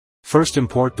First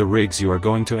import the rigs you are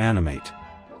going to animate.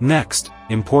 Next,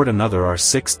 import another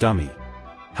R6 dummy.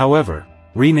 However,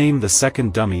 rename the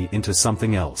second dummy into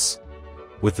something else.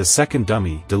 With the second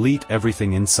dummy, delete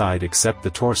everything inside except the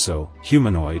torso,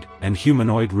 humanoid, and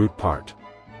humanoid root part.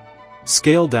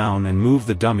 Scale down and move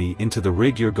the dummy into the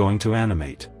rig you're going to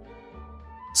animate.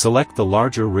 Select the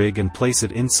larger rig and place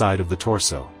it inside of the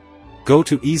torso. Go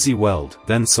to Easy Weld,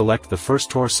 then select the first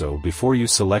torso before you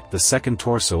select the second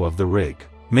torso of the rig.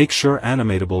 Make sure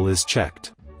Animatable is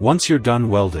checked. Once you're done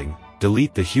welding,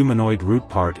 delete the humanoid root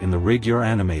part in the rig you're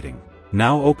animating.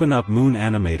 Now open up Moon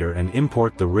Animator and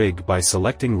import the rig by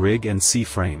selecting Rig and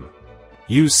C-Frame.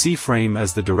 Use C-Frame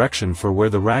as the direction for where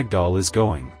the ragdoll is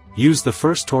going. Use the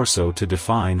first torso to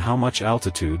define how much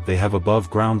altitude they have above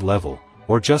ground level,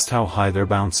 or just how high they're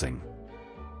bouncing.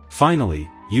 Finally,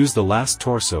 use the last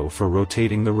torso for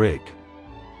rotating the rig.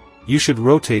 You should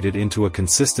rotate it into a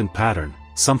consistent pattern,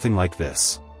 something like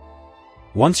this.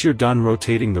 Once you're done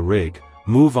rotating the rig,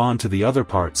 move on to the other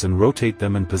parts and rotate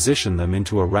them and position them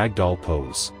into a ragdoll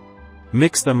pose.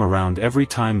 Mix them around every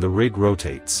time the rig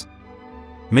rotates.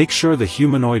 Make sure the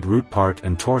humanoid root part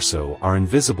and torso are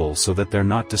invisible so that they're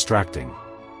not distracting.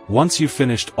 Once you've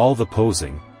finished all the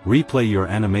posing, replay your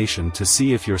animation to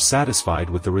see if you're satisfied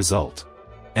with the result.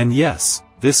 And yes,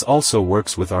 this also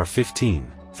works with R15.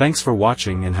 Thanks for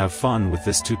watching and have fun with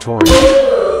this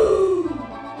tutorial.